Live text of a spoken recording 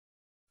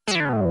Okay,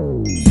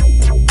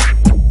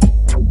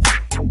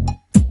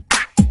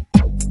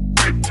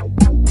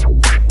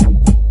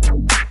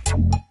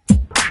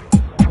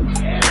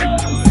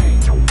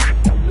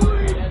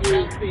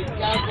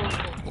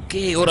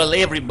 orale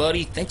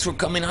everybody. Thanks for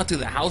coming out to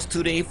the house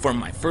today for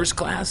my first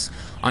class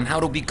on how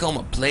to become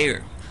a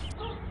player.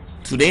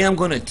 Today I'm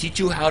going to teach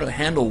you how to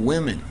handle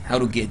women, how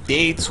to get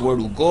dates, where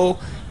to go,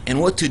 and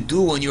what to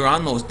do when you're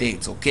on those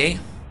dates, okay?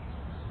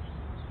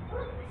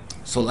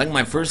 So like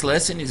my first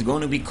lesson is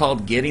going to be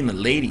called Getting the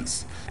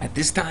Ladies. At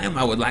this time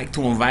I would like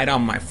to invite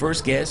on my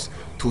first guest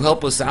to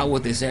help us out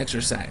with this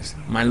exercise,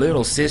 my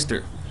little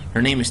sister.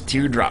 Her name is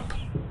Teardrop.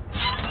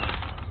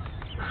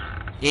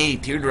 Hey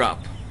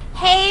Teardrop.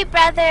 Hey,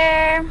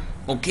 brother.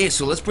 Okay,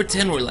 so let's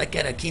pretend we're like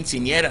at a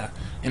quinceañera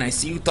and I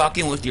see you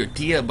talking with your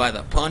tia by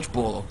the punch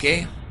bowl,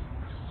 okay?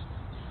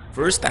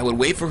 First, I would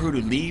wait for her to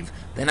leave,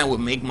 then I would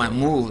make my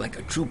move like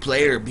a true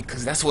player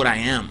because that's what I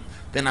am.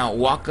 Then I'll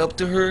walk up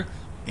to her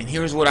and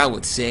here's what I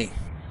would say.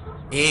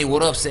 Hey,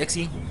 what up,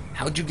 sexy?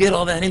 How'd you get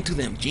all that into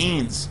them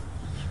jeans?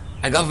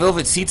 I got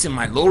velvet seats in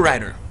my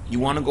lowrider. You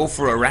want to go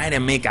for a ride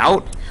and make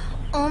out?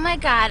 Oh my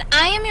god,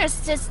 I am your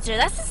sister.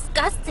 That's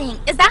disgusting.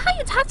 Is that how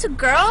you talk to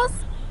girls?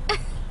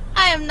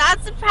 I am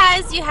not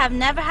surprised you have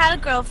never had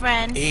a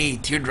girlfriend. Hey,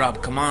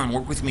 Teardrop, come on,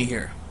 work with me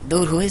here.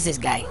 Dude, who is this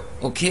guy?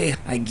 Okay,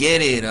 I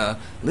get it.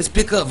 Let's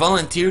pick a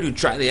volunteer to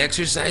try the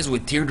exercise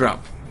with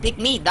Teardrop. Pick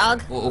me,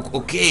 dog.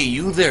 Okay,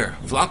 you there.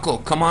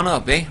 Flaco, come on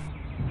up, eh?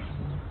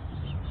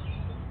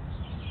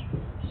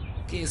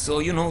 Okay,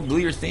 so, do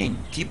your thing.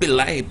 Keep it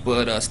light,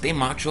 but stay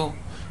macho.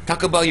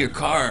 Talk about your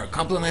car.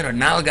 Compliment her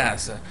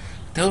nalgas.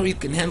 Tell her you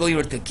can handle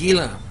your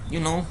tequila.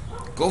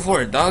 Go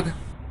for it, dog.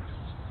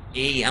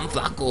 Hey, I'm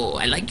Flaco.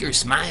 I like your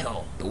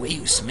smile, the way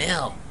you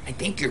smell. I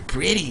think you're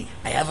pretty.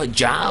 I have a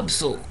job,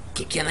 so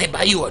can I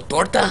buy you a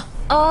torta?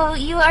 Oh,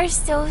 you are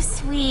so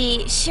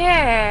sweet.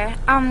 Sure.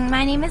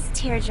 My name is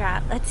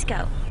Teardrop. Let's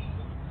go.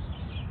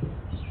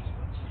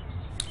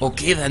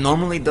 Okay, that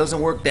normally doesn't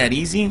work that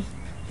easy.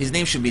 His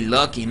name should be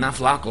Lucky, not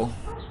Flaco.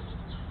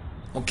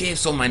 Okay,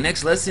 so my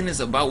next lesson is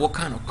about what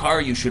kind of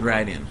car you should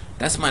ride in.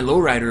 That's my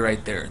lowrider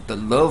right there, the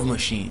love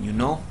machine,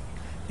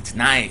 It's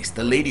nice,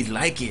 the ladies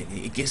like it,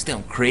 it gets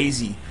them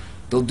crazy.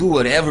 They'll do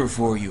whatever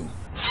for you.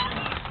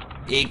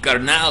 Hey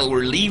carnal,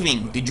 we're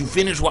leaving. Did you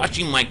finish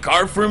washing my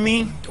car for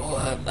me?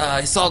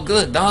 It's all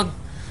good, dog.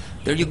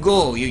 There you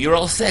go, you're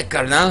all set,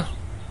 carnal.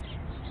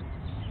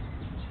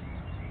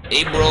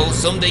 Hey bro,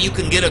 someday you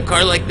can get a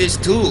car like this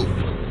too.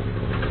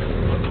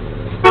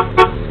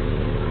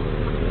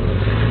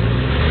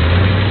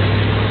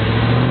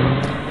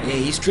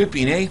 Hey, he's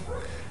tripping, eh?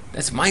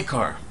 That's my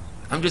car.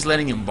 I'm just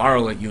letting him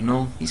borrow it,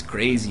 He's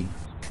crazy.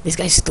 This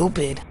guy's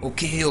stupid.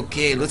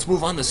 Okay, let's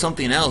move on to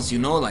something else,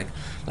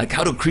 like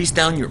how to crease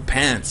down your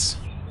pants.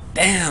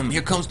 Damn,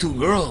 here comes two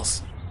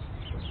girls.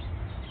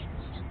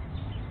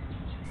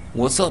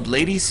 What's up,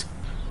 ladies?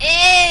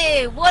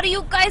 Hey, what are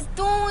you guys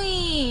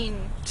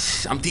doing?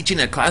 I'm teaching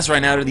a class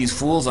right now to these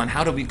fools on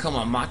how to become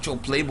a macho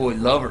playboy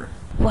lover.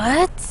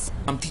 What?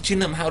 I'm teaching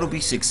them how to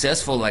be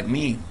successful like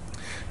me.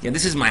 Yeah,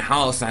 this is my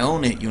house, I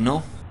own it,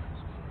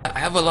 I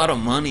have a lot of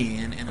money,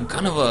 and I'm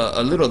kind of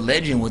a little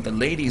legend with the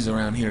ladies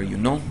around here,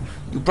 You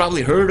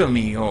probably heard of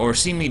me or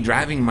seen me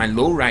driving my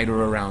lowrider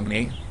around,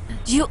 eh?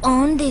 You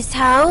own this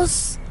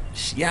house?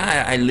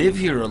 Yeah, I live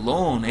here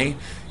alone, eh?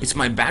 It's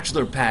my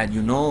bachelor pad,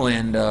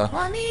 and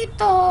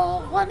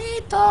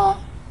Juanito.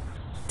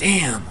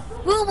 Damn.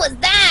 Who was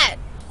that?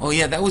 Oh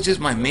yeah, that was just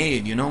my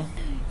maid, You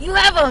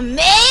have a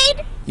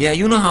maid? Yeah,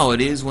 you know how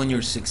it is when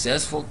you're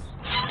successful.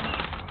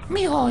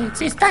 Mijo,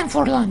 it's time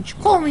for lunch.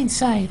 Come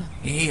inside.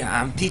 Hey,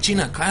 I'm teaching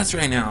a class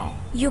right now.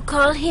 You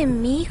call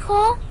him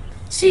mijo?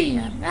 Sí,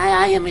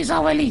 I am his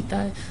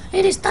abuelita.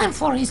 It is time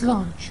for his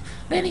lunch.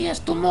 Then he has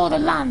to mow the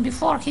lawn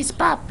before his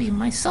papi,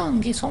 my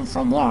son, gets home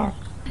from work.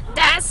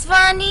 That's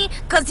funny,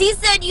 cause he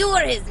said you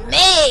were his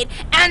maid,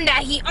 and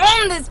that he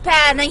owned this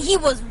pad, and he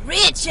was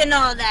rich and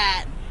all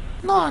that.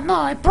 No,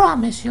 I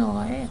promise you.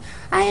 I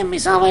am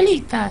his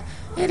abuelita.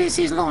 It is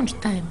his lunch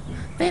time.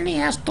 Then he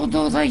has to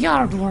do the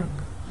yard work.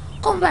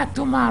 Come back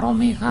tomorrow,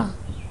 mija.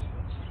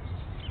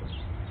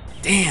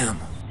 Damn.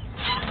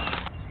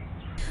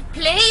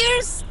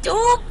 Player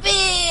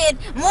stupid!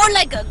 More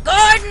like a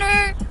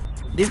gardener!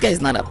 This guy's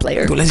not a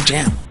player. Go, let's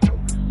jam.